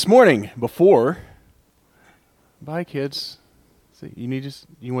This morning, bye kids. So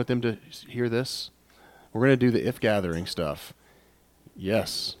you want them to hear this? We're going to do the if gathering stuff.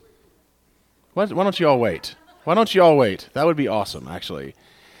 Yes. Why don't you all wait? That would be awesome, actually.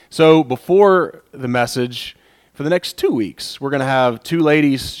 So before the message, for the next 2 weeks, we're going to have two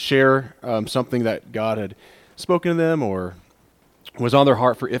ladies share something that God had spoken to them or was on their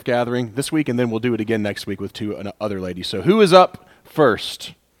heart for if gathering this week, and then we'll do it again next week with two other ladies. So who is up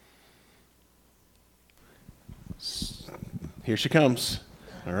first? Here she comes.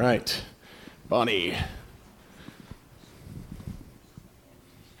 All right. Bonnie.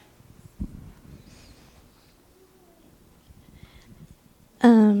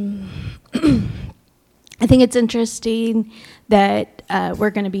 I think it's interesting that we're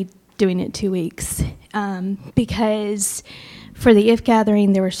going to be doing it 2 weeks because for the if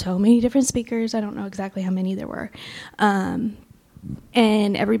gathering, there were so many different speakers. I don't know exactly how many there were.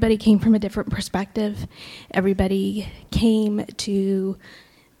 And everybody came from a different perspective. Everybody came to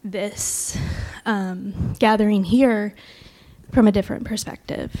this gathering here from a different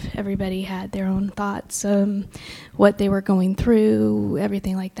perspective. Everybody had their own thoughts, what they were going through,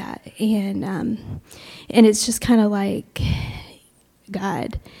 everything like that. And it's just kind of like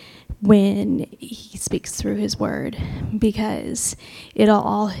God when he speaks through his word, because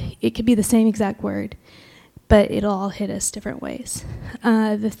it could be the same exact word, but it'll all hit us different ways.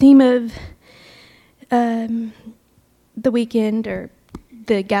 The theme of the weekend or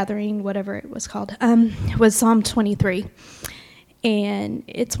the gathering, whatever it was called, was Psalm 23. And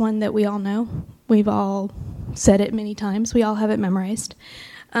it's one that we all know. We've all said it many times. We all have it memorized.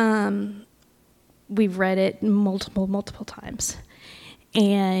 We've read it multiple times.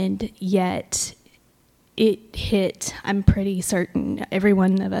 And yet it hit, I'm pretty certain, every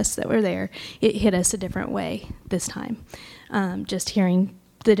one of us that were there, it hit us a different way this time. Just hearing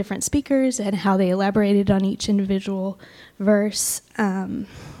the different speakers and how they elaborated on each individual verse. I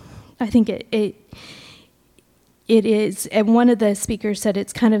think it is, and one of the speakers said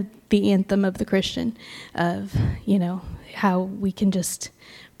it's kind of the anthem of the Christian, of, how we can just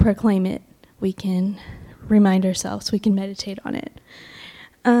proclaim it, we can remind ourselves, we can meditate on it.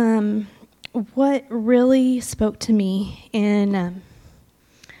 What really spoke to me, and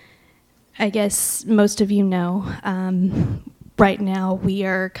I guess most of you know, right now we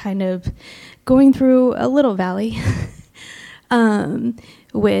are kind of going through a little valley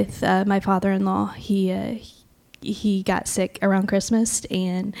with my father-in-law. He got sick around Christmas,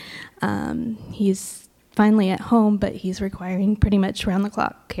 and he's finally at home, but he's requiring pretty much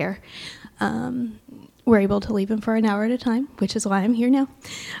round-the-clock care. We're able to leave him for an hour at a time, which is why I'm here now.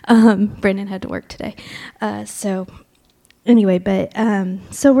 Brandon had to work today. So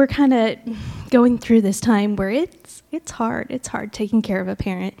we're kind of going through this time where it's hard. It's hard taking care of a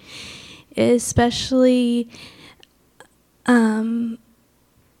parent, especially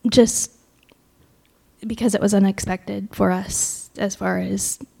just because it was unexpected for us, as far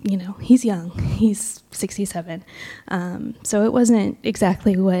as, he's young, he's 67. So it wasn't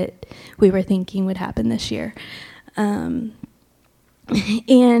exactly what we were thinking would happen this year. And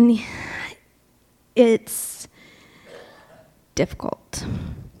it's difficult.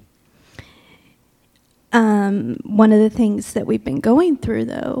 One of the things that we've been going through,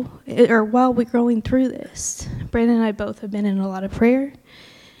 though, or while we're going through this, Brandon and I both have been in a lot of prayer,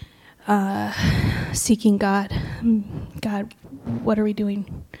 seeking God. God, what are we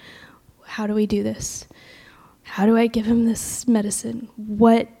doing? How do we do this? How do I give him this medicine?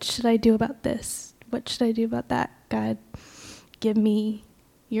 What should I do about this? What should I do about that? God, give me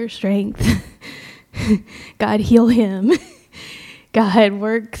your strength. God, heal him. God,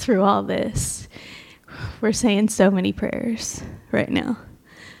 work through all this. We're saying so many prayers right now.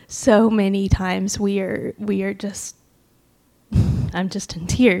 So many times we are just, I'm just in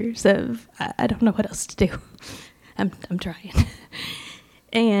tears of, I don't know what else to do. I'm trying.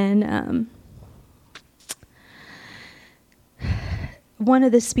 And one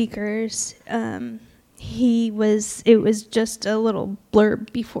of the speakers, it was just a little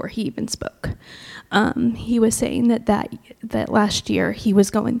blurb before he even spoke. He was saying that last year he was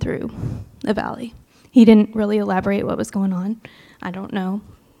going through a valley. He didn't really elaborate what was going on. I don't know.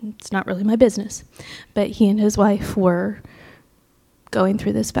 It's not really my business. But he and his wife were going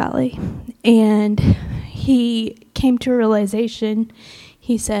through this valley. And he came to a realization,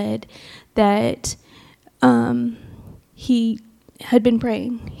 he said, that he had been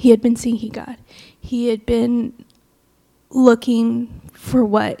praying. He had been seeking God. He had been looking for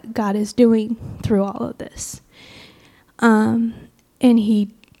what God is doing through all of this. And it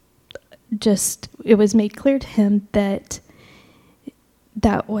was made clear to him that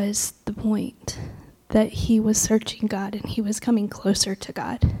that was the point, that he was searching God and he was coming closer to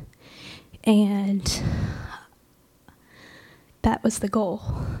God. And that was the goal.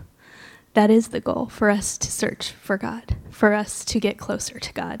 That is the goal, for us to search for God, for us to get closer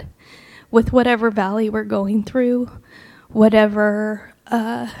to God. With whatever valley we're going through, whatever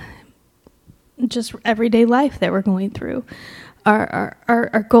just everyday life that we're going through,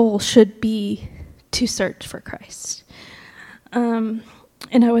 our goal should be to search for Christ. And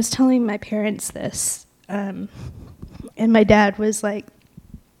I was telling my parents this, and my dad was like,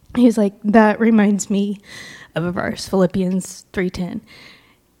 he's like, that reminds me of a verse, Philippians 3:10.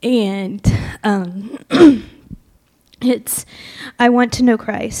 And it's, I want to know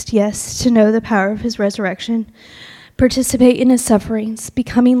Christ, yes, to know the power of his resurrection, participate in his sufferings,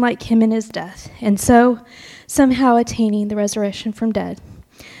 becoming like him in his death, and so somehow attaining the resurrection from dead.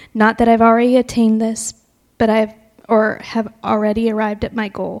 Not that I've already attained this, but have already arrived at my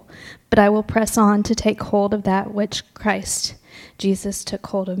goal, but I will press on to take hold of that which Christ Jesus took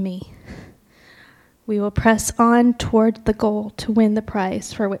hold of me. We will press on toward the goal to win the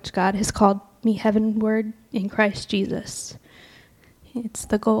prize for which God has called me heavenward in Christ Jesus. It's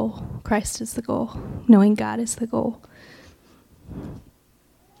the goal. Christ is the goal. Knowing God is the goal.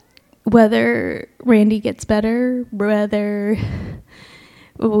 Whether Randy gets better, whether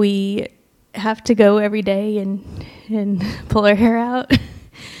we have to go every day and pull our hair out,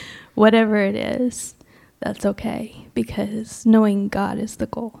 whatever it is, that's okay, because knowing God is the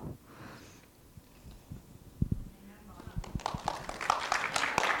goal.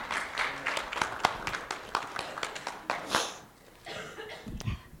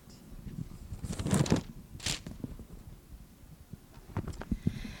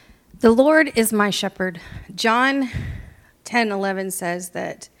 The Lord is my shepherd. John 10:11 says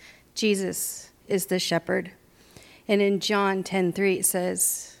that Jesus is the shepherd. And in John 10:3 it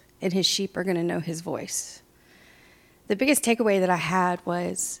says, and his sheep are going to know his voice. The biggest takeaway that I had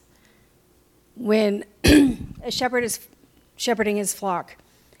was when a shepherd is shepherding his flock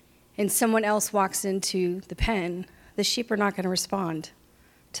and someone else walks into the pen, the sheep are not going to respond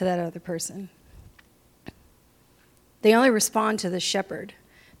to that other person. They only respond to the shepherd,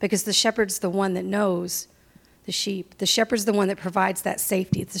 because the shepherd's the one that knows the sheep. The shepherd's the one that provides that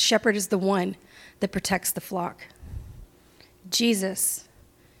safety. The shepherd is the one that protects the flock. Jesus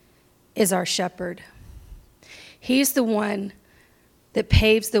is our shepherd. He's the one that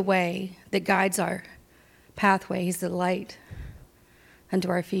paves the way, that guides our pathway. He's the light unto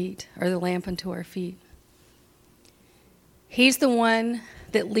our feet, or the lamp unto our feet. He's the one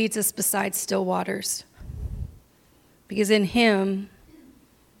that leads us beside still waters, because in him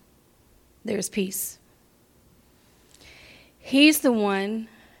there's peace. He's the one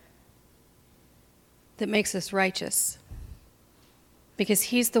that makes us righteous, because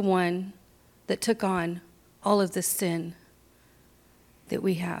he's the one that took on all of the sin that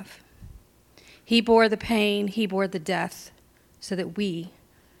we have. He bore the pain, he bore the death, so that we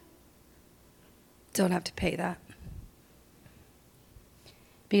don't have to pay that.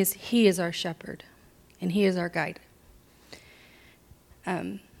 Because he is our shepherd, and he is our guide.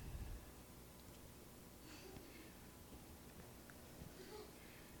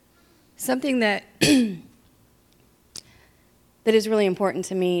 Something that that is really important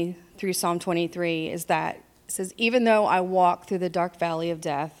to me through Psalm 23 is that it says, even though I walk through the dark valley of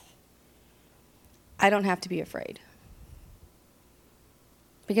death, I don't have to be afraid,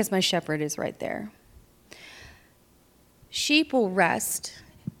 because my shepherd is right there. Sheep will rest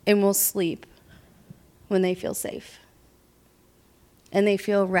and will sleep when they feel safe. And they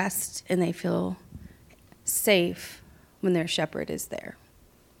feel rest and they feel safe when their shepherd is there.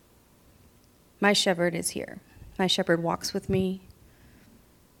 My shepherd is here. My shepherd walks with me.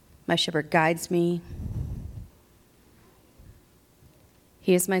 My shepherd guides me.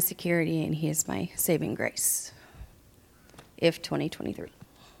 He is my security and he is my saving grace. If 2023.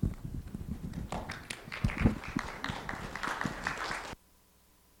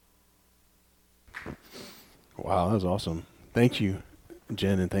 Wow, that was awesome. Thank you,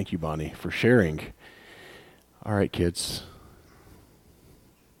 Jen, and thank you, Bonnie, for sharing. All right, kids.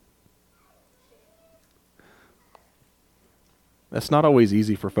 That's not always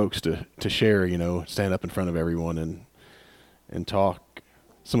easy for folks to share, stand up in front of everyone and talk.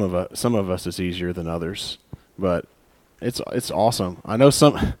 Some of us it's easier than others, but it's awesome. I know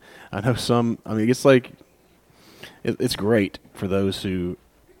some, I mean, it's like, it's great for those who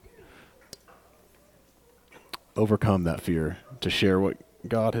overcome that fear to share what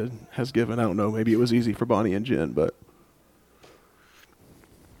God has given. I don't know, maybe it was easy for Bonnie and Jen, but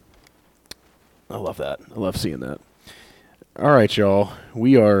I love that. I love seeing that. All right, y'all.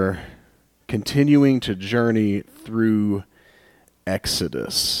 We are continuing to journey through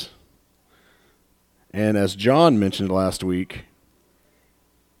Exodus. And as John mentioned last week,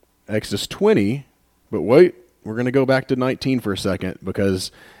 Exodus 20, but wait, we're going to go back to 19 for a second because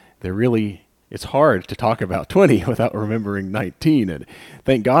it's hard to talk about 20 without remembering 19. And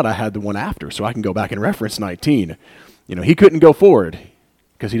thank God I had the one after so I can go back and reference 19. You know, he couldn't go forward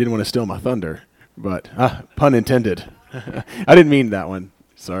because he didn't want to steal my thunder. But, pun intended. I didn't mean that one.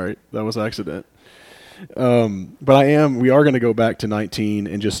 Sorry, that was an accident. But we are going to go back to 19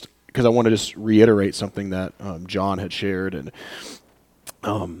 and just, because I want to just reiterate something that John had shared and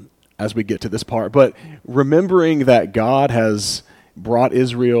as we get to this part. But remembering that God has brought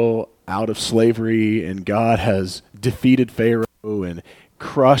Israel out of slavery and God has defeated Pharaoh and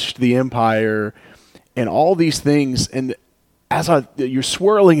crushed the empire and all these things. And as you're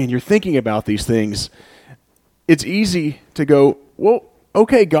swirling and you're thinking about these things, it's easy to go, well,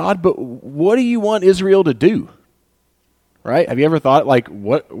 okay, God, but what do you want Israel to do? Right? Have you ever thought, like,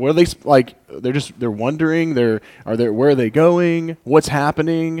 what are they, like, they're wondering, where are they going? What's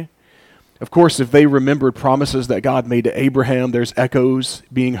happening? Of course, if they remembered promises that God made to Abraham, there's echoes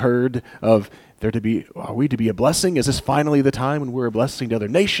being heard of, are we to be a blessing? Is this finally the time when we're a blessing to other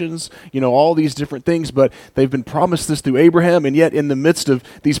nations? You know, all these different things, but they've been promised this through Abraham, and yet in the midst of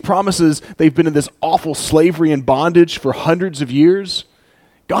these promises, they've been in this awful slavery and bondage for hundreds of years.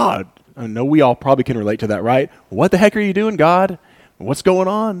 God, I know we all probably can relate to that, right? What the heck are you doing, God? What's going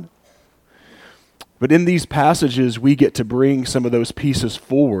on? But in these passages, we get to bring some of those pieces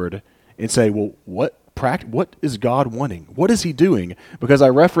forward and say, well, what is God wanting? What is he doing? Because I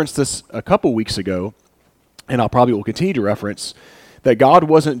referenced this a couple weeks ago, and I probably will continue to reference, that God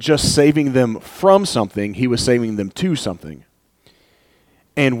wasn't just saving them from something, he was saving them to something.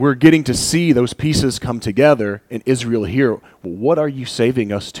 And we're getting to see those pieces come together in Israel here. Well, what are you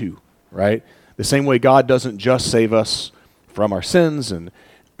saving us to, right? The same way God doesn't just save us from our sins and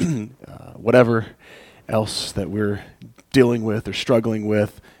whatever else that we're dealing with or struggling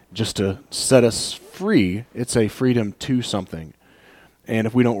with, just to set us free. It's a freedom to something. And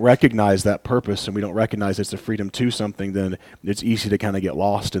if we don't recognize that purpose and we don't recognize it's a freedom to something, then it's easy to kind of get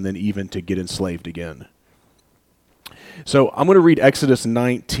lost and then even to get enslaved again. So I'm going to read Exodus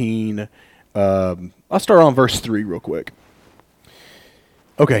 19. I'll start on verse 3 real quick.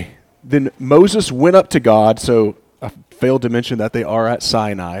 Okay, then Moses went up to God. So I failed to mention that they are at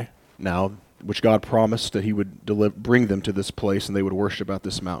Sinai now, which God promised that he would bring them to this place and they would worship at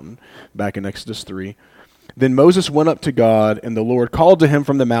this mountain, back in Exodus 3. Then Moses went up to God, and the Lord called to him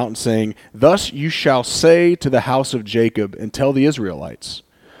from the mountain, saying, "Thus you shall say to the house of Jacob and tell the Israelites."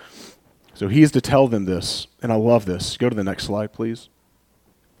 So he is to tell them this, and I love this. Go to the next slide, please.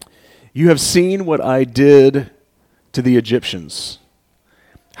 "You have seen what I did to the Egyptians,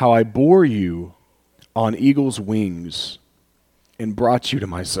 how I bore you on eagle's wings and brought you to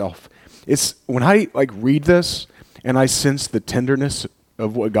myself." It's when I read this and I sense the tenderness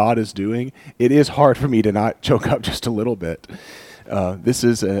of what God is doing, it is hard for me to not choke up just a little bit. This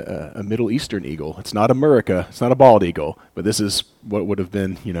is a Middle Eastern eagle. It's not America. It's not a bald eagle, but this is what would have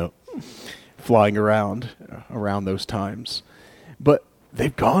been, flying around those times. But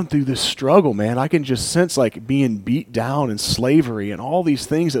they've gone through this struggle, man. I can just sense being beat down in slavery and all these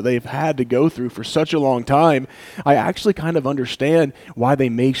things that they've had to go through for such a long time. I actually kind of understand why they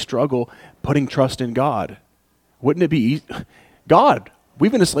may struggle putting trust in God. Wouldn't it be easy? God,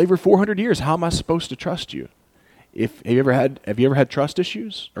 we've been a slave for 400 years. How am I supposed to trust you? Have you ever had trust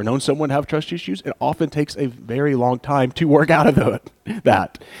issues or known someone have trust issues? It often takes a very long time to work out of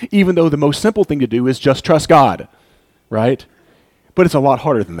that, even though the most simple thing to do is just trust God, right? But it's a lot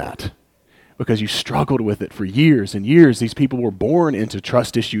harder than that because you struggled with it for years and years. These people were born into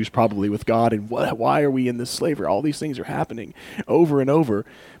trust issues probably with God, and why are we in this slavery? All these things are happening over and over.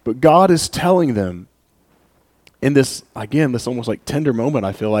 But God is telling them in this, again, this almost tender moment,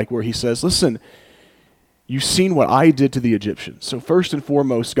 I feel like, where he says, listen, you've seen what I did to the Egyptians. So first and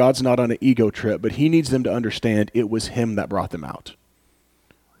foremost, God's not on an ego trip, but he needs them to understand it was him that brought them out.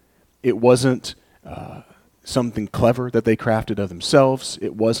 It wasn't something clever that they crafted of themselves.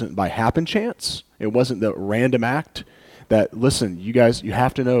 It wasn't by happen chance. It wasn't the random act that, listen, you guys, you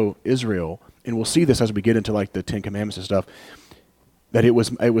have to know Israel, and we'll see this as we get into the Ten Commandments and stuff, that it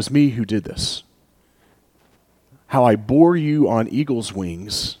was me who did this. How I bore you on eagle's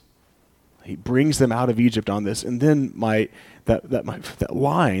wings. He brings them out of Egypt on this, and then that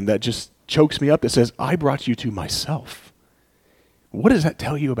line that just chokes me up that says, I brought you to myself. What does that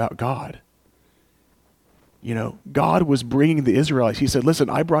tell you about God? God was bringing the Israelites. He said, listen,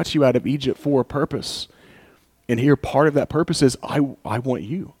 I brought you out of Egypt for a purpose. And here, part of that purpose is I want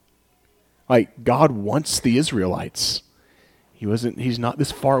you. Like, God wants the Israelites. He's not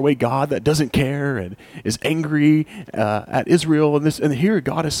this faraway God that doesn't care and is angry at Israel. And here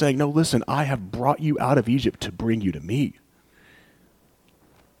God is saying, no, listen, I have brought you out of Egypt to bring you to me.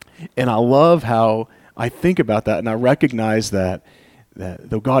 And I love how I think about that, and I recognize that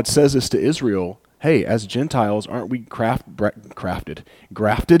though God says this to Israel, hey, as Gentiles, aren't we grafted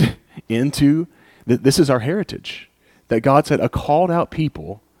into, this is our heritage. That God said, a called out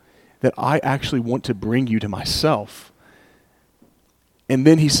people that I actually want to bring you to myself. And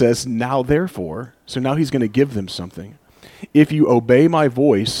then he says, now therefore, so now he's going to give them something. If you obey my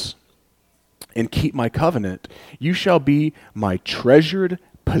voice and keep my covenant, you shall be my treasured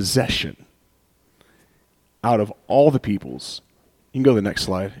possession out of all the peoples. You can go to the next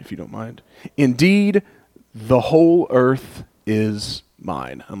slide if you don't mind. Indeed, the whole earth is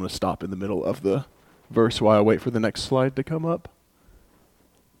mine. I'm going to stop in the middle of the verse while I wait for the next slide to come up.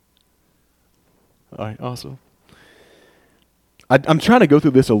 All right, awesome. I'm trying to go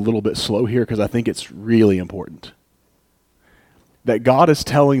through this a little bit slow here because I think it's really important. That God is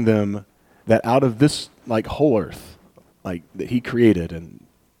telling them that out of this like whole earth, like that he created and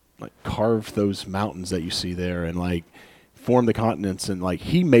like carved those mountains that you see there and like formed the continents, and like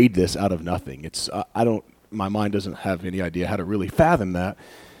he made this out of nothing. It's my mind doesn't have any idea how to really fathom that.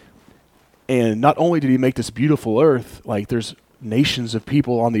 And not only did he make this beautiful earth, like there's nations of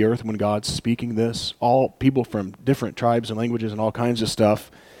people on the earth when God's speaking this, all people from different tribes and languages and all kinds of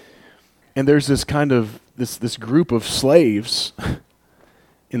stuff. And there's this kind of, this group of slaves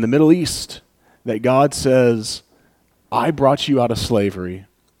in the Middle East that God says, I brought you out of slavery.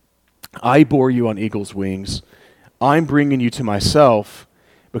 I bore you on eagle's wings. I'm bringing you to myself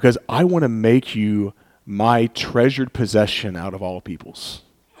because I want to make you my treasured possession out of all peoples.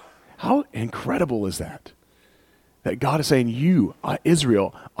 How incredible is that? That God is saying, you,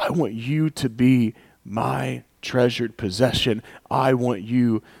 Israel, I want you to be my treasured possession. I want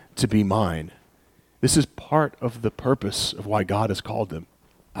you to be mine. This is part of the purpose of why God has called them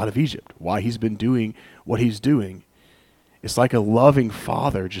out of Egypt, why he's been doing what he's doing. It's like a loving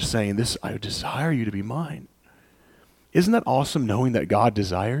father just saying, this, I desire you to be mine. Isn't that awesome knowing that God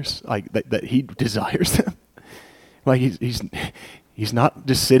desires, like that he desires them? Like he's not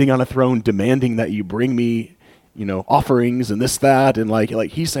just sitting on a throne demanding that you bring me offerings and this, that, and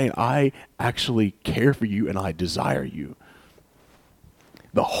like he's saying, I actually care for you and I desire you.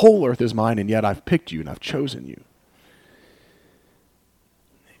 The whole earth is mine, and yet I've picked you and I've chosen you.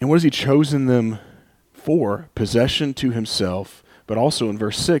 And what has he chosen them for? Possession to himself, but also in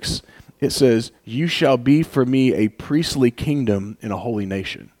verse 6, it says, you shall be for me a priestly kingdom and a holy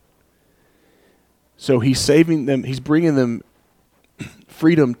nation. So he's saving them, he's bringing them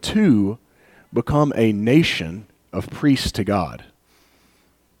freedom to become a nation of priests to God.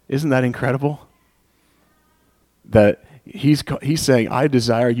 Isn't that incredible? That he's saying, I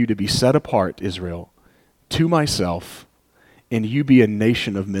desire you to be set apart, Israel, to myself, and you be a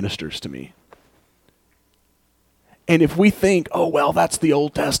nation of ministers to me. And if we think, oh, well, that's the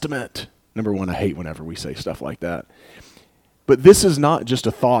Old Testament. Number one, I hate whenever we say stuff like that. But this is not just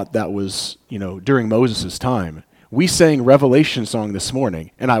a thought that was, during Moses' time. We sang Revelation song this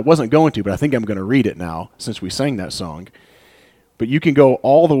morning, and I wasn't going to, but I think I'm going to read it now since we sang that song. But you can go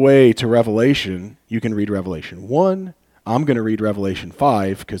all the way to Revelation. You can read Revelation 1. I'm going to read Revelation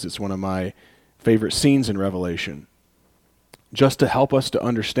 5 because it's one of my favorite scenes in Revelation, just to help us to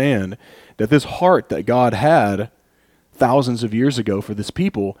understand that this heart that God had thousands of years ago for this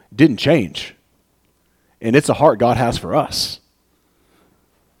people didn't change. And it's a heart God has for us.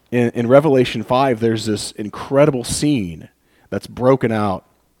 In Revelation 5, there's this incredible scene that's broken out.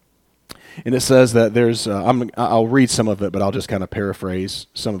 And it says that there's, I'll read some of it, but I'll just kind of paraphrase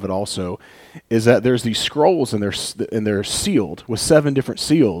some of it also, is that there's these scrolls and they're sealed with 7 different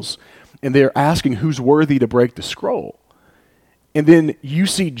seals. And they're asking who's worthy to break the scroll. And then you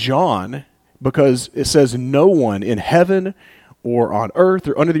see John, because it says no one in heaven or on earth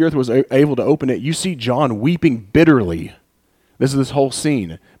or under the earth was able to open it. You see John weeping bitterly. This is this whole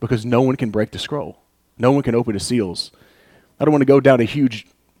scene because no one can break the scroll. No one can open the seals. I don't want to go down a huge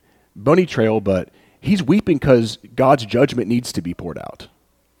bunny trail, but he's weeping because God's judgment needs to be poured out.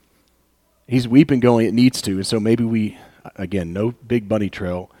 He's weeping going, it needs to. And so maybe we, again, no big bunny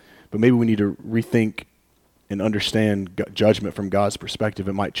trail, but maybe we need to rethink and understand judgment from God's perspective.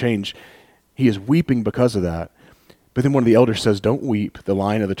 It might change. He is weeping because of that. But then one of the elders says, don't weep. The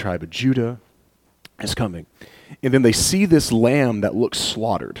Lion of the tribe of Judah is coming. And then they see this lamb that looks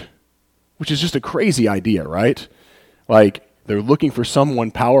slaughtered, which is just a crazy idea, right? Like, They're looking for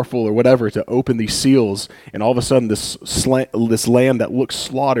someone powerful or whatever to open these seals, and all of a sudden this lamb that looks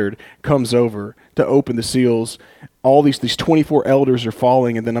slaughtered comes over to open the seals. All these 24 elders are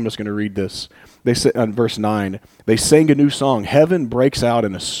falling, and then I'm just going to read this. They say on verse 9, they sang a new song. Heaven breaks out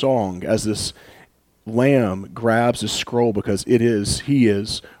in a song as this lamb grabs a scroll because he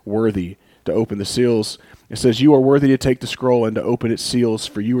is worthy to open the seals. It says, you are worthy to take the scroll and to open its seals,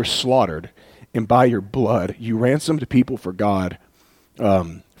 for you were slaughtered, and by your blood you ransomed people for God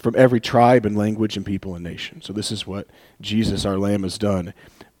from every tribe and language and people and nation. So this is what Jesus, our Lamb, has done.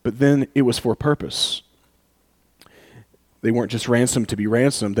 But then it was for a purpose. They weren't just ransomed to be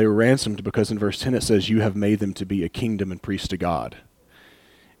ransomed. They were ransomed because in verse 10 it says, you have made them to be a kingdom and priests to God,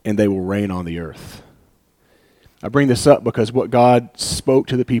 and they will reign on the earth. I bring this up because what God spoke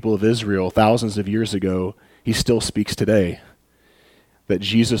to the people of Israel thousands of years ago, he still speaks today. That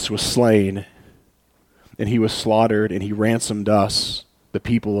Jesus was slain, and he was slaughtered, and he ransomed us, the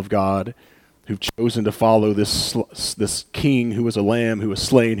people of God, who've chosen to follow this king who was a lamb, who was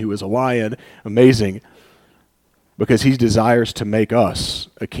slain, who was a lion. Amazing. Because he desires to make us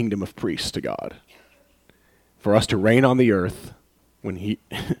a kingdom of priests to God. For us to reign on the earth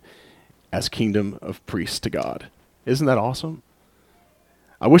as kingdom of priests to God. Isn't that awesome?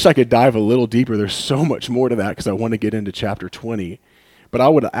 I wish I could dive a little deeper. There's so much more to that because I want to get into chapter 20. But I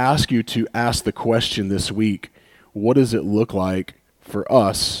would ask you to ask the question this week, what does it look like for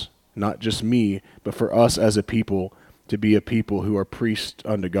us, not just me, but for us as a people, to be a people who are priests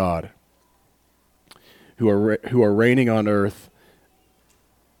unto God, who are reigning on earth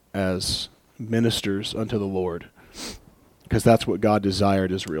as ministers unto the Lord, because that's what God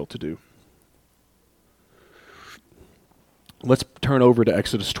desired Israel to do. Let's turn over to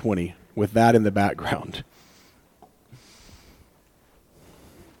Exodus 20 with that in the background.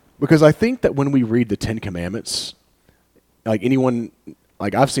 Because I think that when we read the Ten Commandments, like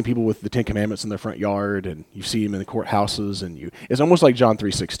I've seen people with the Ten Commandments in their front yard, and you see them in the courthouses, and it's almost like John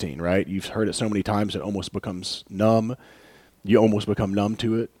 3:16, right? You've heard it so many times it almost becomes numb. You almost become numb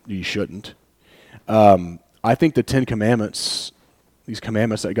to it. You shouldn't. I think the Ten Commandments, these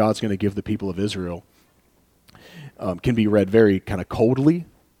commandments that God's going to give the people of Israel, can be read very kind of coldly,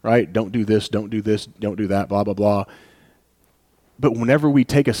 right? Don't do this, don't do that, blah, blah, blah. But whenever we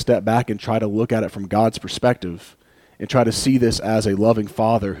take a step back and try to look at it from God's perspective and try to see this as a loving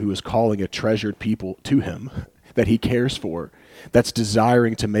father who is calling a treasured people to him that he cares for, that's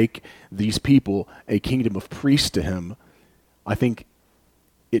desiring to make these people a kingdom of priests to him, I think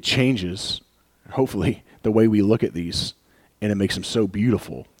it changes, hopefully, the way we look at these, and it makes them so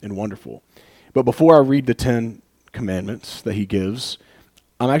beautiful and wonderful. But before I read the 10 commandments that he gives,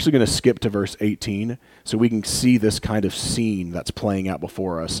 I'm actually going to skip to verse 18 so we can see this kind of scene that's playing out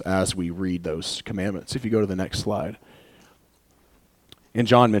before us as we read those commandments. If you go to the next slide. And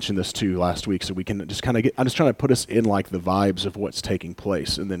John mentioned this too last week, so we can just kind of I'm just trying to put us in like the vibes of what's taking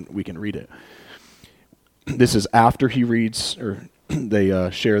place, and then we can read it. This is after he reads, or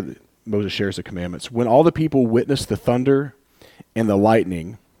Moses shares the commandments. When all the people witnessed the thunder and the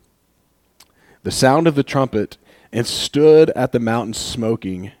lightning, the sound of the trumpet, and stood at the mountain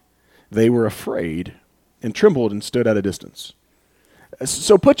smoking, they were afraid and trembled and stood at a distance.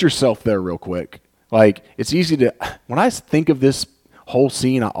 So put yourself there real quick. Like, it's easy to, when I think of this whole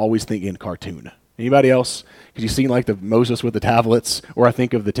scene, I always think in cartoon. Anybody else? Because you've seen like the Moses with the tablets, or I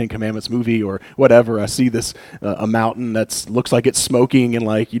think of the Ten Commandments movie or whatever. I see this, a mountain that looks like it's smoking, and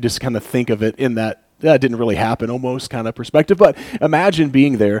like you just kind of think of it in that didn't really happen almost kind of perspective. But imagine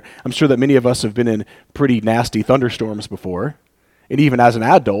being there. I'm sure that many of us have been in pretty nasty thunderstorms before. And even as an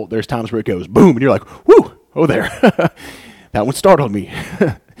adult, there's times where it goes boom, and you're like, whoo, oh there. That one startled me.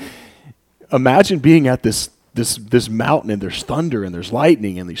 Imagine being at this mountain, and there's thunder, and there's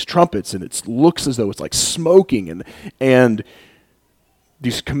lightning, and these trumpets, and it looks as though it's like smoking, and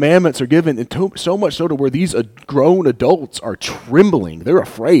these commandments are given, and so much so to where these grown adults are trembling. They're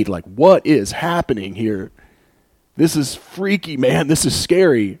afraid, like, what is happening here? This is freaky, man. This is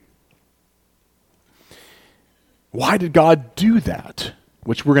scary. Why did God do that?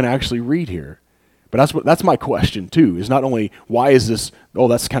 Which we're going to actually read here. But that's my question, too, is not only why is this,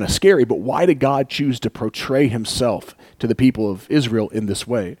 that's kind of scary, but why did God choose to portray himself to the people of Israel in this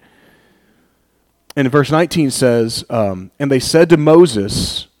way? And verse 19 says, and they said to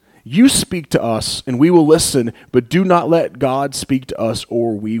Moses, you speak to us and we will listen, but do not let God speak to us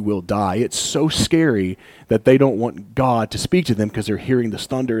or we will die. It's so scary that they don't want God to speak to them because they're hearing this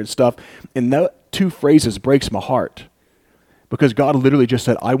thunder and stuff. And that two phrases breaks my heart because God literally just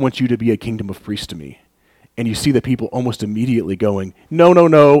said, I want you to be a kingdom of priests to me. And you see the people almost immediately going,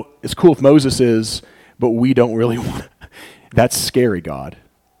 no, it's cool if Moses is, but we don't really want That's scary, God.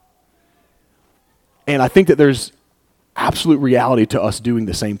 And I think that there's absolute reality to us doing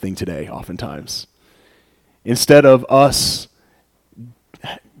the same thing today, oftentimes. Instead of us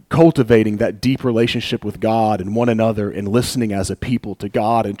cultivating that deep relationship with God and one another and listening as a people to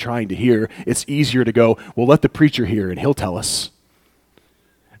God and trying to hear, it's easier to go, well, let the preacher hear and he'll tell us.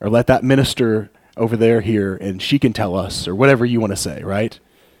 Or let that minister over there hear and she can tell us, or whatever you want to say, right?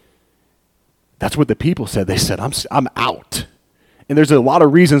 That's what the people said. They said, I'm out. And there's a lot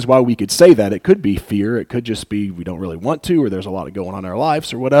of reasons why we could say that. It could be fear. It could just be we don't really want to, or there's a lot going on in our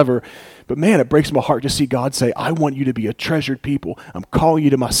lives or whatever. But man, it breaks my heart to see God say, I want you to be a treasured people. I'm calling you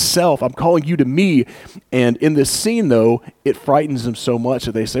to myself. I'm calling you to me. And in this scene, though, it frightens them so much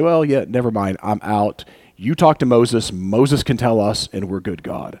that they say, well, yeah, never mind. I'm out. You talk to Moses. Moses can tell us, and we're good,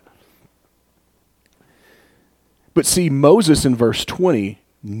 God. But see, Moses in verse 20,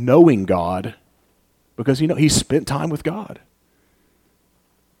 knowing God, because, he spent time with God.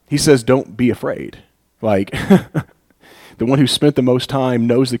 He says, don't be afraid. Like, the one who spent the most time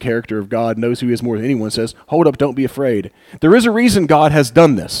knows the character of God, knows who he is more than anyone, says, hold up, don't be afraid. There is a reason God has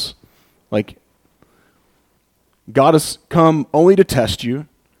done this. Like, God has come only to test you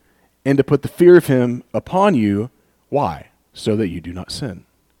and to put the fear of him upon you. Why? So that you do not sin.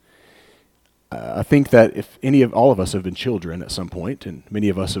 I think that if all of us have been children at some point, and many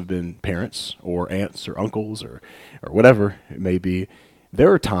of us have been parents or aunts or uncles or whatever it may be, there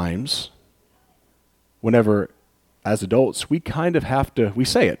are times whenever, as adults, we kind of have to, we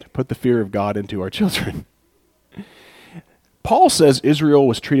say it, put the fear of God into our children. Paul says Israel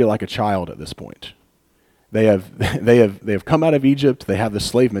was treated like a child at this point. They have come out of Egypt. They have the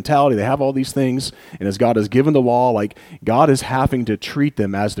slave mentality. They have all these things. And as God has given the law, like God is having to treat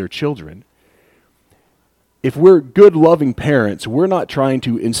them as their children. If we're good, loving parents, we're not trying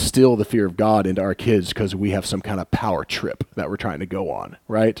to instill the fear of God into our kids because we have some kind of power trip that we're trying to go on,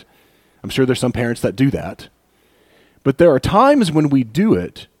 right? I'm sure there's some parents that do that. But there are times when we do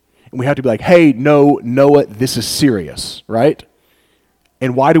it, and we have to be like, hey, no, Noah, this is serious, right?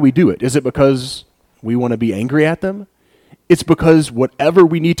 And why do we do it? Is it because we want to be angry at them? It's because whatever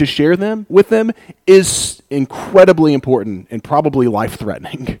we need to share with them is incredibly important and probably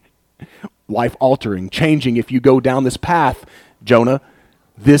life-threatening. Life-altering, changing. If you go down this path, Jonah,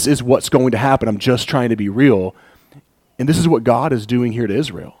 this is what's going to happen. I'm just trying to be real. And this is what God is doing here to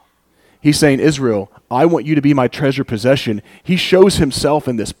Israel. He's saying, Israel, I want you to be my treasured possession. He shows himself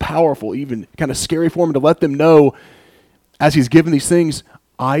in this powerful, even kind of scary form to let them know, as he's given these things,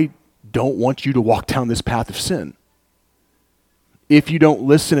 I don't want you to walk down this path of sin. If you don't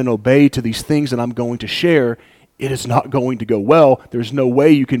listen and obey to these things that I'm going to share, it is not going to go well. There's no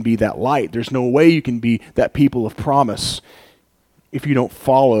way you can be that light. There's no way you can be that people of promise if you don't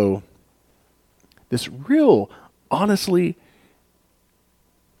follow this real, honestly,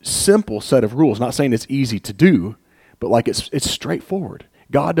 simple set of rules. Not saying it's easy to do, but like it's straightforward.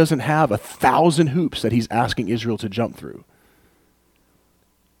 God doesn't have 1,000 hoops that he's asking Israel to jump through.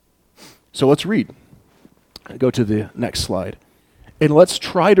 So let's read. Go to the next slide. And let's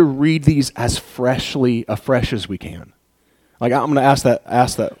try to read these as afresh as we can. Like I'm going to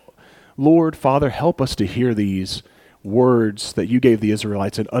ask that, Lord, Father, help us to hear these words that you gave the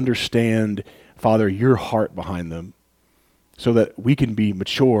Israelites and understand, Father, your heart behind them so that we can be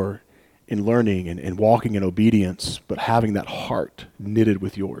mature in learning and walking in obedience, but having that heart knitted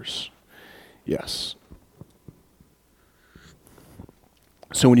with yours. Yes.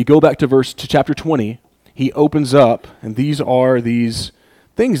 So when you go back to chapter 20, he opens up, and these are these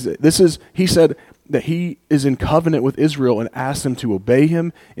things. He said that he is in covenant with Israel and asks them to obey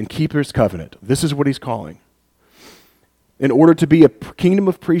him and keep his covenant. This is what he's calling. In order to be a kingdom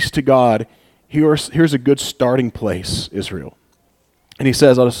of priests to God, here's a good starting place, Israel. And he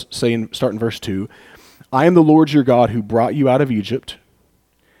says, I'll just say, start in verse 2, I am the Lord your God who brought you out of Egypt,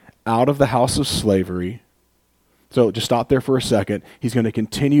 out of the house of slavery. So just stop there for a second. He's going to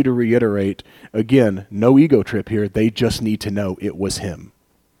continue to reiterate, again, no ego trip here. They just need to know it was him.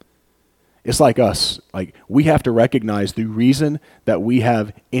 It's like us. Like we have to recognize the reason that we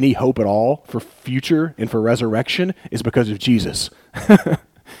have any hope at all for future and for resurrection is because of Jesus.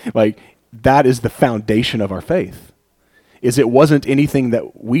 Like that is the foundation of our faith. Is it wasn't anything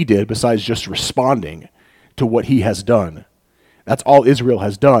that we did besides just responding to what he has done. That's all Israel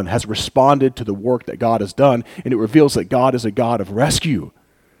has done, has responded to the work that God has done, and it reveals that God is a God of rescue.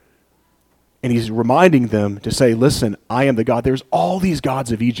 And he's reminding them to say, listen, I am the God. There's all these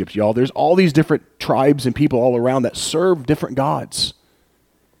gods of Egypt, y'all. There's all these different tribes and people all around that serve different gods.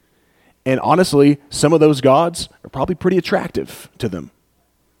 And honestly, some of those gods are probably pretty attractive to them.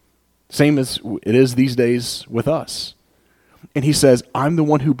 Same as it is these days with us. and he says, I'm the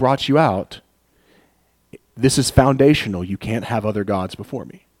one who brought you out. This is foundational. You can't have other gods before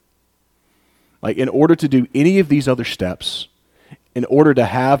me. Like, in order to do any of these other steps, in order to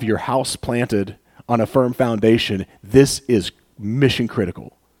have your house planted on a firm foundation, this is mission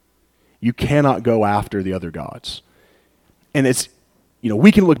critical. You cannot go after the other gods. And it's,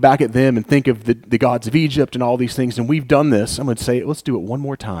 we can look back at them and think of the gods of Egypt and all these things, and we've done this. I'm going to say, let's do it one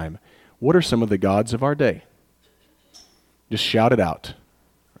more time. What are some of the gods of our day? Just shout it out.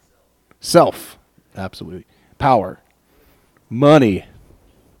 Self, absolutely. Power, money.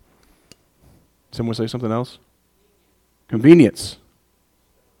 Someone say something else? Convenience.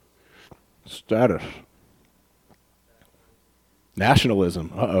 Status.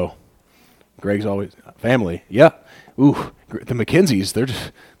 Nationalism. Uh-oh. Greg's always family. Yeah. Ooh, the McKenzies,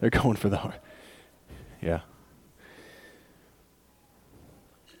 they're going for the heart. Yeah.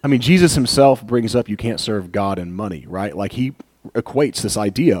 I mean, Jesus himself brings up you can't serve God and money, right? Like, he equates this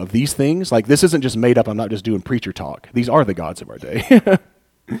idea of these things. Like, this isn't just made up. I'm not just doing preacher talk. These are the gods of our day.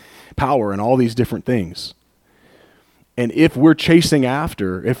 Power and all these different things. And if we're chasing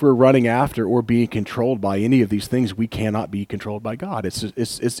after, if we're running after or being controlled by any of these things, we cannot be controlled by God.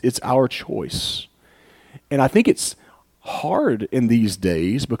 It's our choice. And I think it's hard in these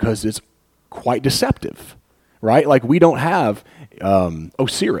days because it's quite deceptive, right? Like, we don't have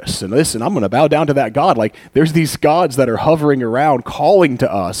Osiris and listen, I'm going to bow down to that god. Like, there's these gods that are hovering around calling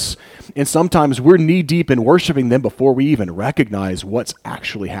to us, and sometimes we're knee deep in worshiping them before we even recognize what's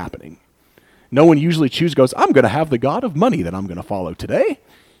actually happening. No one usually goes, I'm going to have the god of money that I'm going to follow today.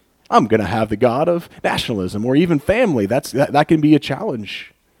 I'm going to have the god of nationalism or even family. That can be a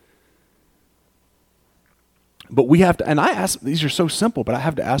challenge. But we have to, and I ask, these are so simple, but I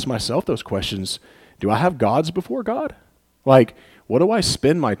have to ask myself those questions. Do I have gods before God? Like, what do I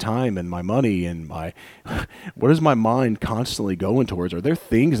spend my time and my money and what is my mind constantly going towards? Are there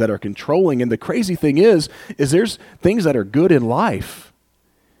things that are controlling? And the crazy thing is there's things that are good in life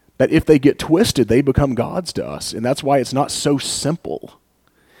that if they get twisted, they become gods to us. And that's why it's not so simple.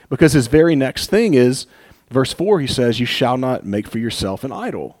 Because his very next thing is, verse 4, he says, you shall not make for yourself an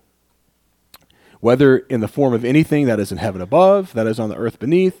idol, whether in the form of anything that is in heaven above, that is on the earth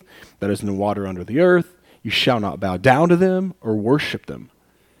beneath, that is in the water under the earth. You shall not bow down to them or worship them.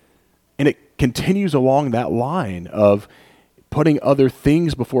 And it continues along that line of putting other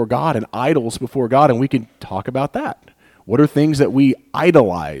things before God and idols before God, and we can talk about that. What are things that we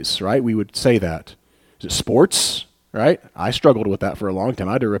idolize, right? We would say that. Is it sports, right? I struggled with that for a long time.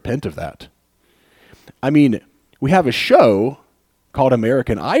 I had to repent of that. I mean, we have a show called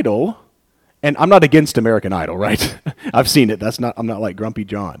American Idol, and I'm not against American Idol, right? I've seen it. I'm not like Grumpy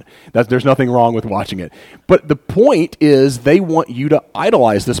John. There's nothing wrong with watching it. But the point is they want you to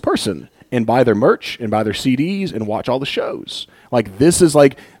idolize this person and buy their merch and buy their CDs and watch all the shows. I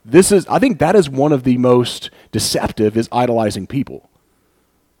think that is one of the most deceptive is idolizing people.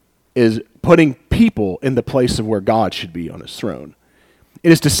 Is putting people in the place of where God should be on his throne.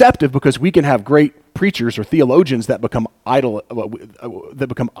 It is deceptive because we can have great preachers or theologians that become idols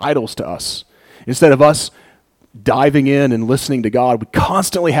to us. Instead of us diving in and listening to God, we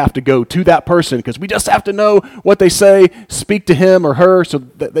constantly have to go to that person because we just have to know what they say, speak to him or her so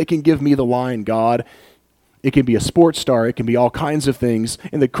that they can give me the line, God. It can be a sports star. It can be all kinds of things.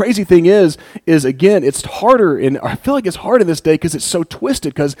 And the crazy thing is again, it's harder, and I feel like it's hard in this day because it's so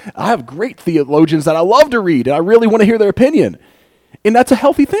twisted because I have great theologians that I love to read and I really want to hear their opinion. And that's a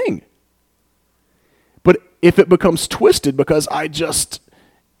healthy thing. But if it becomes twisted because I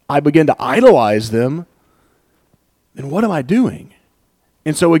begin to idolize them, then what am I doing?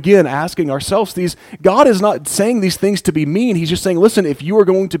 And so again, asking ourselves God is not saying these things to be mean. He's just saying, listen, if you are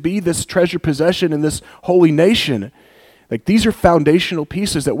going to be this treasured possession in this holy nation, like these are foundational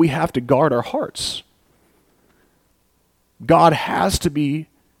pieces that we have to guard our hearts. God has to be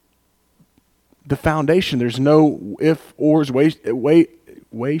the foundation. There's no if, ors, way,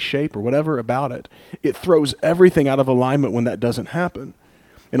 shape, or whatever about it. It throws everything out of alignment when that doesn't happen.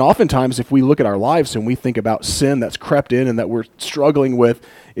 And oftentimes, if we look at our lives and we think about sin that's crept in and that we're struggling with,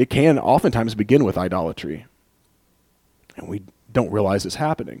 it can oftentimes begin with idolatry. And we don't realize it's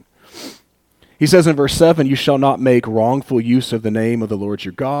happening. He says in verse 7, you shall not make wrongful use of the name of the Lord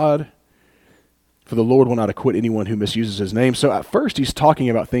your God, for the Lord will not acquit anyone who misuses his name. So at first, he's talking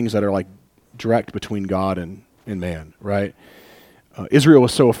about things that are like direct between God and man, right? Israel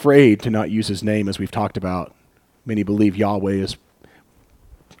was so afraid to not use his name, as we've talked about. Many believe Yahweh is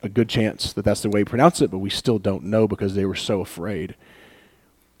a good chance that that's the way we pronounce it, but we still don't know because they were so afraid.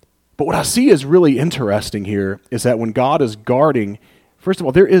 But what I see is really interesting here is that when God is guarding, first of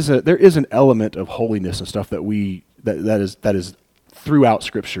all, there is an element of holiness and stuff that we that is throughout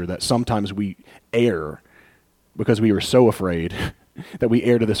Scripture, that sometimes we err because we were so afraid that we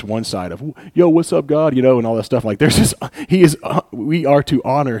err to this one side of, yo, what's up, God, and all that stuff. Like we are to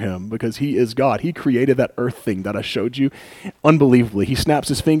honor him because he is God. He created that earth thing that I showed you unbelievably. He snaps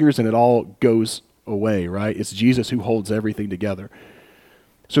his fingers and it all goes away, right? It's Jesus who holds everything together.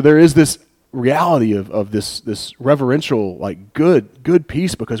 So there is this reality of this reverential, like good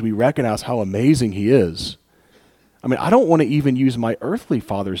peace because we recognize how amazing he is. I mean, I don't want to even use my earthly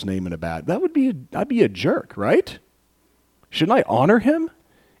father's name in a bad. I'd be a jerk, right? Shouldn't I honor him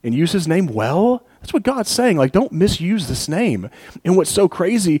and use his name well? That's what God's saying. Like, don't misuse this name. And what's so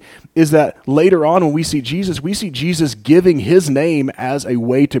crazy is that later on when we see Jesus giving his name as a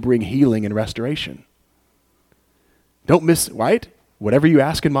way to bring healing and restoration. Don't miss, right? Whatever you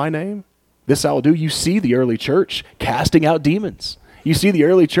ask in my name, this I will do. You see the early church casting out demons. You see the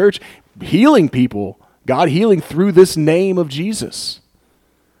early church healing people, God healing through this name of Jesus.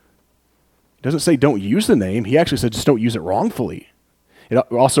 It doesn't say don't use the name. He actually said just don't use it wrongfully. It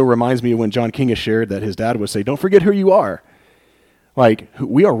also reminds me of when John King has shared that his dad would say, don't forget who you are. Like,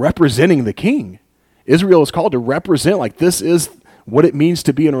 we are representing the king. Israel is called to represent, like, this is what it means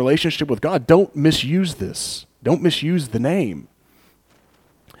to be in a relationship with God. Don't misuse this. Don't misuse the name.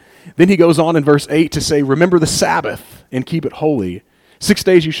 Then he goes on in verse 8 to say, remember the Sabbath and keep it holy. 6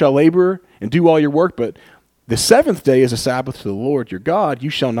 days you shall labor and do all your work, but the seventh day is a Sabbath to the Lord your God. You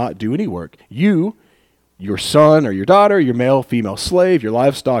shall not do any work. You, your son or your daughter, your male, female slave, your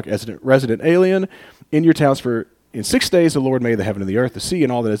livestock, resident alien, in your towns, for in 6 days the Lord made the heaven and the earth, the sea,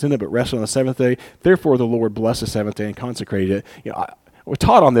 and all that is in it, but rested on the seventh day. Therefore the Lord blessed the seventh day and consecrated it. We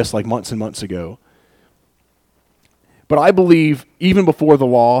taught on this like months and months ago. But I believe even before the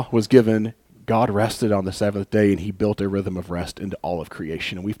law was given, God rested on the seventh day and he built a rhythm of rest into all of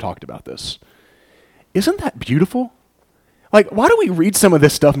creation. And we've talked about this. Isn't that beautiful? Like, why do we read some of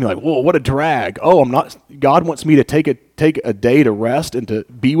this stuff and be like, whoa, what a drag. Oh, God wants me to take a day to rest and to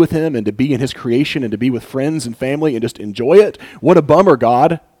be with him and to be in his creation and to be with friends and family and just enjoy it. What a bummer,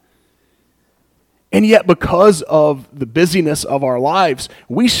 God. And yet because of the busyness of our lives,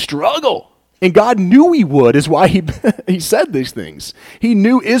 we struggle. And God knew we would, is why he said these things. He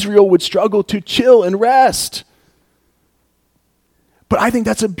knew Israel would struggle to chill and rest. But I think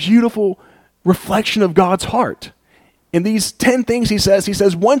that's a beautiful reflection of God's heart. In these 10 things he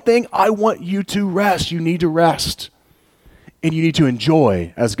says, one thing, I want you to rest. You need to rest. And you need to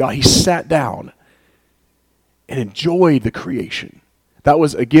enjoy as God. He sat down and enjoyed the creation. That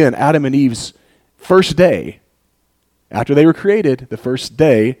was, again, Adam and Eve's first day. After they were created, the first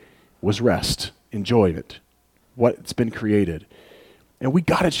day was rest, enjoyment, what's been created. And we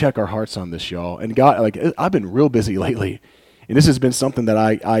got to check our hearts on this, y'all. And God, like, I've been real busy lately. And this has been something that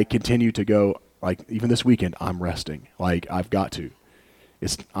I continue to go, like, even this weekend, I'm resting. Like, I've got to.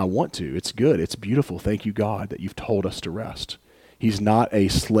 I want to. It's good. It's beautiful. Thank you, God, that you've told us to rest. He's not a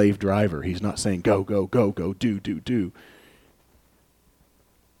slave driver. He's not saying, go, go, go, go, do.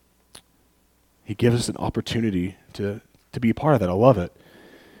 He gives us an opportunity to be a part of that. I love it.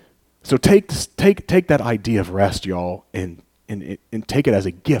 So take that idea of rest, y'all, and take it as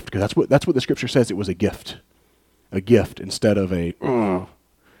a gift, because that's what the scripture says. It was a gift instead of a.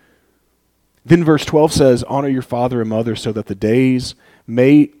 Then verse 12 says, honor your father and mother so that the days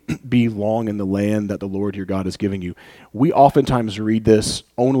may be long in the land that the Lord your God is giving you. We oftentimes read this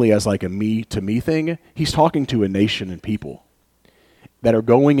only as like a me to me thing. He's talking to a nation and people that are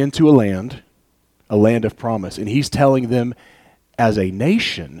going into a land of promise, and he's telling them as a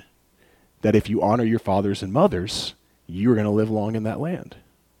nation that if you honor your fathers and mothers, you're going to live long in that land.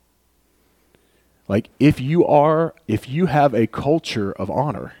 Like, if you have a culture of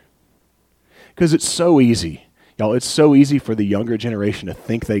honor, because it's so easy, y'all, it's so easy for the younger generation to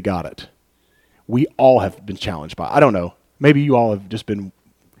think they got it. We all have been challenged by, I don't know, maybe you all have just been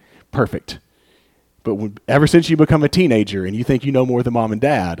perfect. But ever since you become a teenager and you think you know more than mom and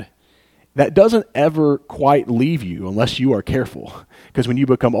dad, that doesn't ever quite leave you unless you are careful. Because when you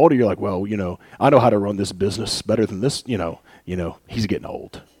become older, you're like, well, I know how to run this business better than this, he's getting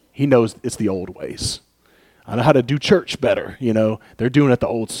old. He knows it's the old ways. I know how to do church better, They're doing it the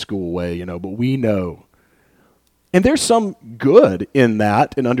old school way, but we know. And there's some good in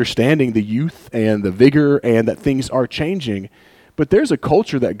that, in understanding the youth and the vigor and that things are changing. But there's a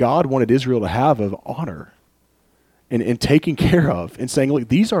culture that God wanted Israel to have of honor. And taking care of and saying, look,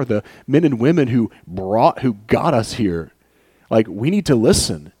 these are the men and women who got us here. Like, we need to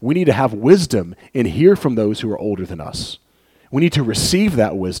listen. We need to have wisdom and hear from those who are older than us. We need to receive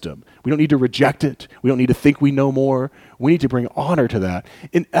that wisdom. We don't need to reject it. We don't need to think we know more. We need to bring honor to that.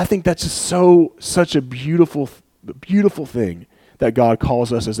 And I think that's just such a beautiful the beautiful thing that God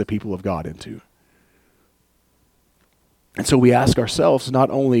calls us as the people of God into. And so we ask ourselves, not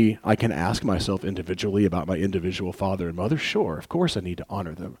only I can ask myself individually about my individual father and mother, sure, of course I need to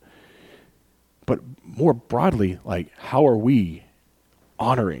honor them. But more broadly, like, how are we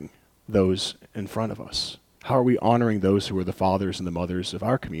honoring those in front of us? How are we honoring those who are the fathers and the mothers of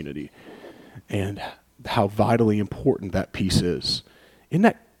our community? And how vitally important that piece is. Isn't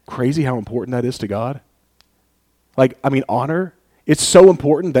that crazy how important that is to God? Like, I mean, honor, it's so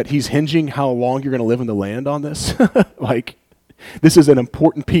important that he's hinging how long you're going to live in the land on this. Like, this is an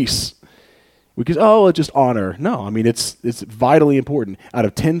important piece. Because, just honor. No, I mean, it's vitally important. Out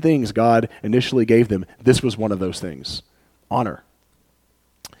of 10 things God initially gave them, this was one of those things. Honor.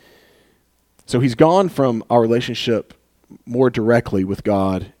 So he's gone from our relationship more directly with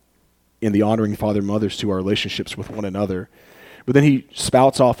God in the honoring father and mothers to our relationships with one another. But then he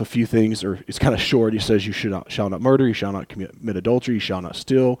spouts off a few things, or it's kind of short. He says, you shall not murder, you shall not commit adultery, you shall not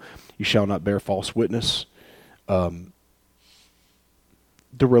steal, you shall not bear false witness. The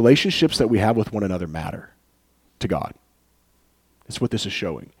relationships that we have with one another matter to God. That's what this is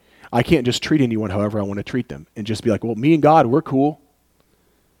showing. I can't just treat anyone however I want to treat them and just be like, well, me and God, we're cool.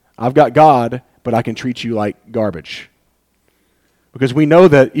 I've got God, but I can treat you like garbage. Because we know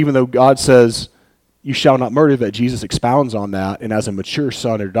that even though God says, you shall not murder, that Jesus expounds on that, and as a mature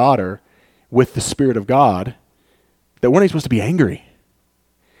son or daughter with the Spirit of God, that we're not supposed to be angry.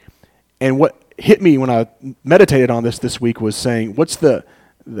 And what hit me when I meditated on this week was saying, what's the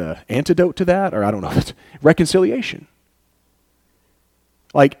antidote to that? Or I don't know, reconciliation.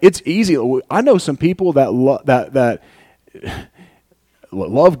 Like, it's easy. I know some people that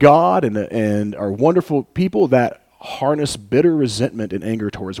love God and are wonderful people that harness bitter resentment and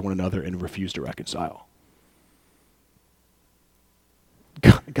anger towards one another and refuse to reconcile.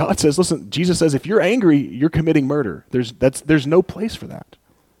 God says, listen, Jesus says, if you're angry, you're committing murder. There's no place for that.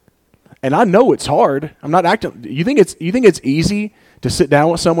 And I know it's hard. I'm not acting. You think it's easy to sit down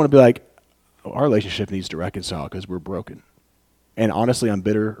with someone and be like, our relationship needs to reconcile because we're broken. And honestly, I'm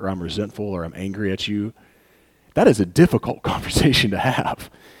bitter or I'm resentful or I'm angry at you. That is a difficult conversation to have.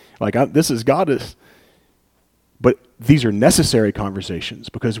 Like, but these are necessary conversations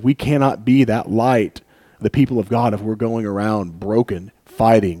because we cannot be that light, the people of God, if we're going around broken,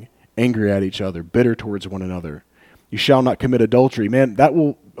 fighting, angry at each other, bitter towards one another. You shall not commit adultery. Man,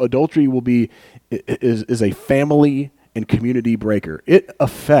 adultery is a family and community breaker. It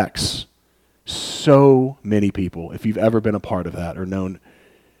affects so many people if you've ever been a part of that or known.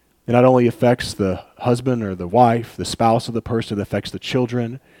 It not only affects the husband or the wife, the spouse of the person, it affects the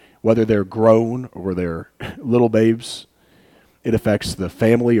children, whether they're grown or they're little babes. It affects the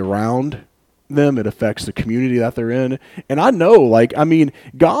family around them. It affects the community that they're in. And I know,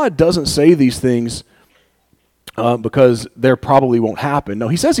 God doesn't say these things because they probably won't happen. No,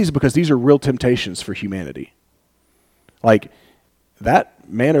 he says these because these are real temptations for humanity. Like, that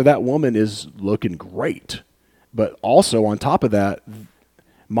man or that woman is looking great. But also on top of that,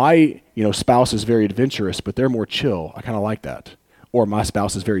 my spouse is very adventurous, but they're more chill. I kind of like that. Or my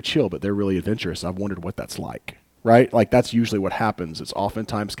spouse is very chill, but they're really adventurous. I've wondered what that's like, right? Like, that's usually what happens. It's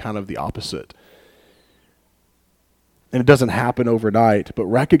oftentimes kind of the opposite. And it doesn't happen overnight, but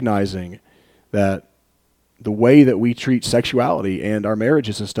recognizing that the way that we treat sexuality and our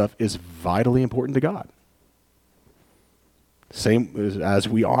marriages and stuff is vitally important to God. Same as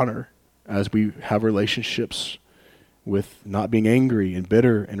we honor, as we have relationships with not being angry and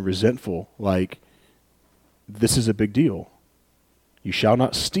bitter and resentful, like, this is a big deal. You shall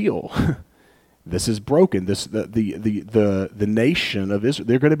not steal. This is broken. The nation of Israel,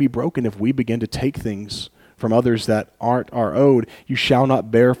 they're going to be broken if we begin to take things from others that aren't our owed. You shall not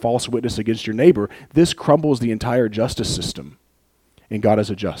bear false witness against your neighbor. This crumbles the entire justice system, and God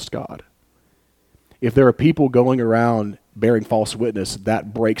is a just God. If there are people going around bearing false witness,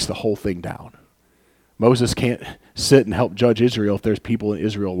 that breaks the whole thing down. Moses can't sit and help judge Israel if there's people in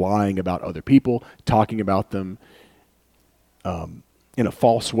Israel lying about other people, talking about them in a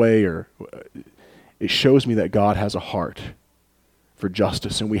false way, or it shows me that God has a heart for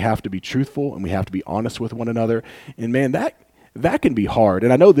justice, and we have to be truthful and we have to be honest with one another. And man, that can be hard.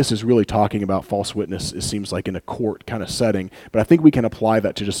 And I know this is really talking about false witness, it seems like in a court kind of setting, but I think we can apply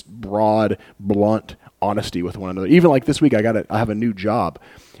that to just broad, blunt honesty with one another. Even like this week, I have a new job,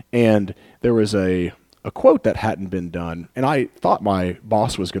 and there was a quote that hadn't been done, and I thought my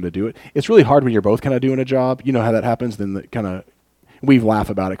boss was going to do it. It's really hard when you're both kind of doing a job. You know how that happens? Then we laugh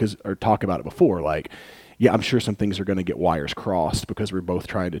about it or talk about it before. Like, yeah, I'm sure some things are going to get wires crossed because we're both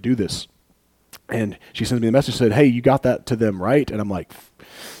trying to do this. And she sends me the message, said, hey, you got that to them right? And I'm like,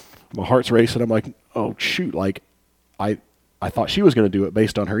 my heart's racing. I'm like, oh, shoot. Like, I thought she was going to do it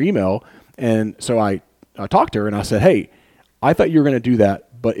based on her email. And so I talked to her and I said, hey, I thought you were going to do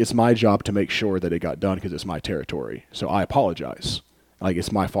that, but it's my job to make sure that it got done because it's my territory. So I apologize. Like,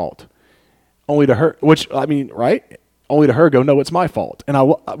 it's my fault. Only to her, which, I mean, right? Only to her go, no, it's my fault. And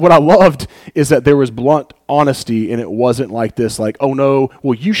what I loved is that there was blunt honesty, and it wasn't like this, like, oh no,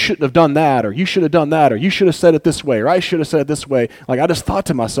 well, you shouldn't have done that, or you should have done that, or you should have said it this way, or I should have said it this way. Like, I just thought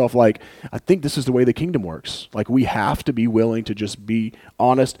to myself, like, I think this is the way the kingdom works. Like, we have to be willing to just be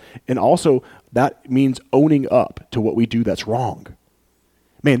honest, and also that means owning up to what we do that's wrong.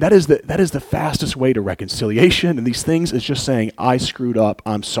 Man, that is the fastest way to reconciliation and these things, is just saying, I screwed up,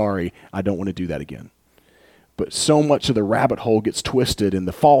 I'm sorry, I don't want to do that again. But so much of the rabbit hole gets twisted, and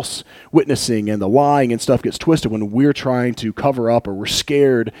the false witnessing and the lying and stuff gets twisted when we're trying to cover up, or we're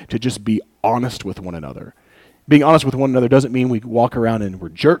scared to just be honest with one another. Being honest with one another doesn't mean we walk around and we're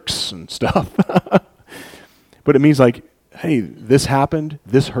jerks and stuff. But it means like, hey, this happened,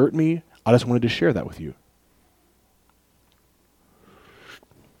 this hurt me, I just wanted to share that with you.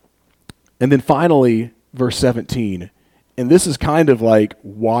 And then finally, verse 17, and this is kind of like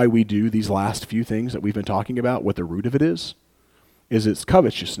why we do these last few things that we've been talking about, what the root of it is it's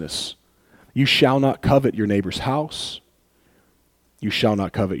covetousness. You shall not covet your neighbor's house. You shall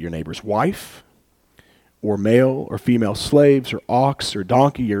not covet your neighbor's wife, or male or female slaves, or ox or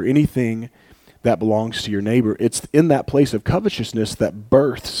donkey, or anything that belongs to your neighbor. It's in that place of covetousness that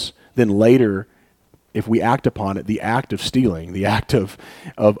births then later, if we act upon it, the act of stealing, the act of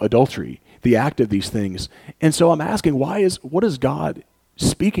adultery, the act of these things. And so I'm asking, what is God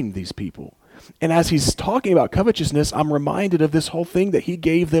speaking to these people? And as he's talking about covetousness, I'm reminded of this whole thing that he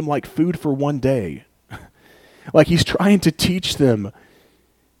gave them like food for one day. Like, he's trying to teach them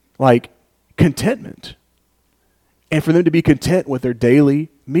like contentment, and for them to be content with their daily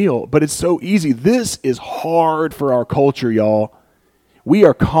meal. But it's so easy. This is hard for our culture, y'all. We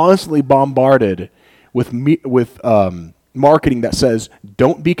are constantly bombarded with marketing that says,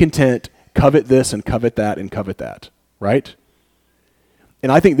 don't be content, covet this and covet that and covet that, right?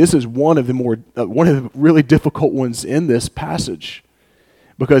 And I think this is one of the really difficult ones in this passage,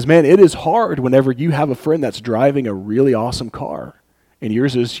 because, man, it is hard whenever you have a friend that's driving a really awesome car, and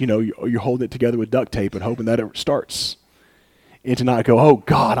yours is, you're holding it together with duct tape and hoping that it starts, and to not go, oh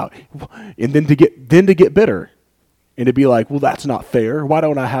God, and then to get bitter, and to be like, well, that's not fair. Why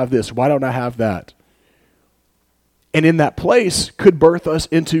don't I have this? Why don't I have that? And in that place could birth us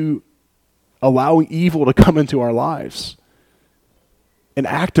into allowing evil to come into our lives and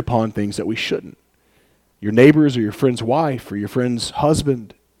act upon things that we shouldn't. Your neighbors, or your friend's wife, or your friend's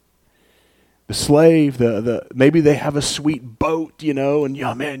husband, the slave, maybe they have a sweet boat,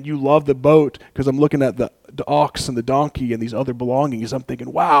 and man, you love the boat, because I'm looking at the ox and the donkey and these other belongings. I'm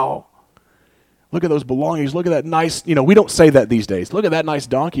thinking, wow, look at those belongings. Look at that nice, we don't say that these days. Look at that nice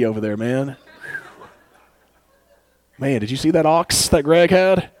donkey over there, man. Man, did you see that ox that Greg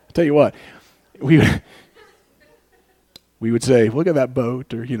had? I'll tell you what, we would say, look at that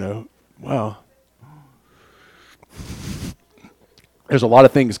boat, or, wow. There's a lot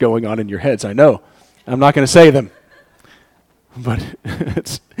of things going on in your heads, I know. I'm not going to say them, but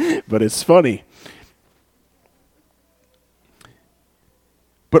it's funny.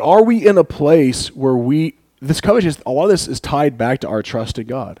 But are we in a place where this covetousness, a lot of this is tied back to our trust in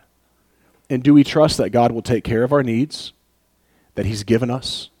God. And do we trust that God will take care of our needs, that he's given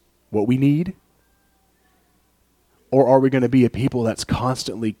us what we need? Or are we going to be a people that's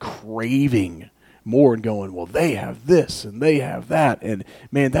constantly craving more and going, well, they have this and they have that. And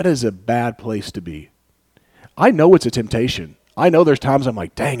man, that is a bad place to be. I know it's a temptation. I know there's times I'm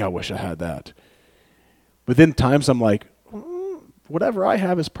like, dang, I wish I had that. But then times I'm like, whatever I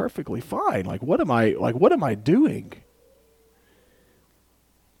have is perfectly fine. What am I doing?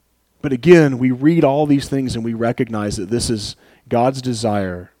 But again, we read all these things and we recognize that this is God's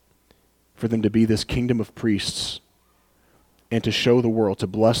desire for them to be this kingdom of priests and to show the world, to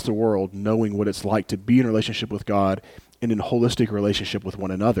bless the world, knowing what it's like to be in a relationship with God and in a holistic relationship with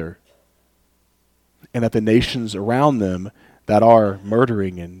one another. And that the nations around them that are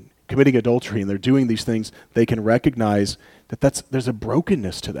murdering and committing adultery and they're doing these things, they can recognize that there's a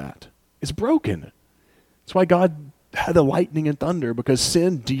brokenness to that. It's broken. That's why God had the lightning and thunder, because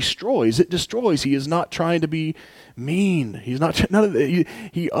sin destroys. It destroys. He is not trying to be mean. He's not.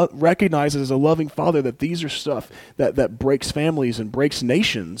 He recognizes as a loving father that these are stuff that breaks families and breaks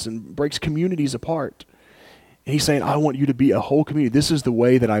nations and breaks communities apart. And he's saying, I want you to be a whole community. This is the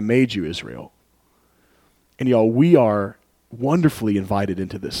way that I made you, Israel. And y'all, we are wonderfully invited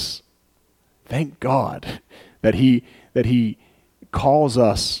into this. Thank God that he calls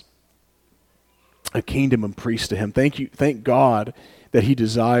us a kingdom and priests to him. Thank God that he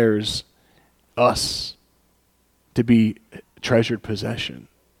desires us to be treasured possession.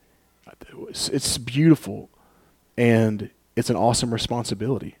 It's beautiful, and it's an awesome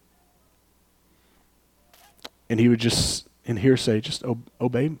responsibility. And he would just, in here, say, just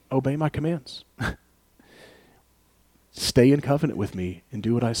obey my commands. Stay in covenant with me and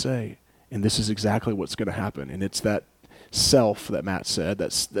do what I say. And this is exactly what's going to happen. And it's that self that Matt said,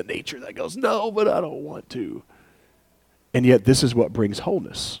 that's the nature that goes, no, but I don't want to. And yet this is what brings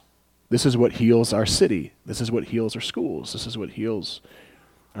wholeness. This is what heals our city. This is what heals our schools. This is what heals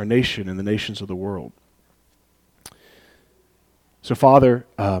our nation and the nations of the world. So, Father,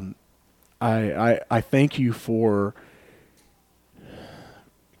 I thank you for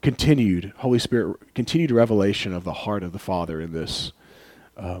Holy Spirit, continued revelation of the heart of the Father in this,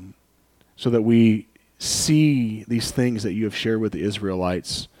 so that we see these things that you have shared with the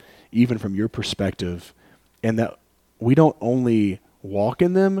Israelites, even from your perspective, and that we don't only walk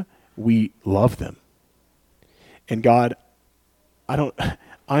in them, we love them. And God, I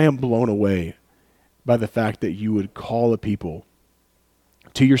am blown away by the fact that you would call a people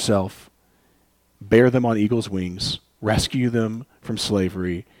to yourself, bear them on eagle's wings, rescue them from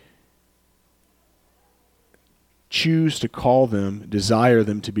slavery, choose to call them, desire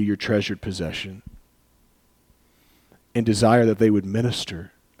them to be your treasured possession, and desire that they would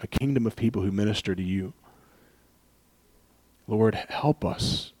minister, a kingdom of people who minister to you. Lord, help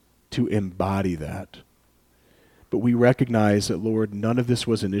us to embody that. But we recognize that, Lord, none of this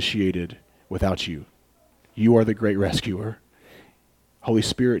was initiated without you. You are the great rescuer. Holy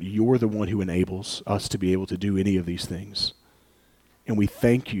Spirit, you're the one who enables us to be able to do any of these things. And we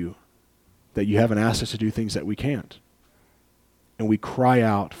thank you that you haven't asked us to do things that we can't. And we cry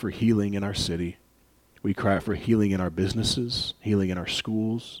out for healing in our city. We cry out for healing in our businesses, healing in our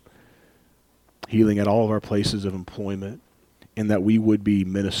schools, healing at all of our places of employment, and that we would be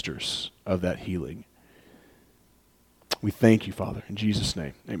ministers of that healing. We thank you, Father. In Jesus'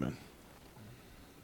 name, amen.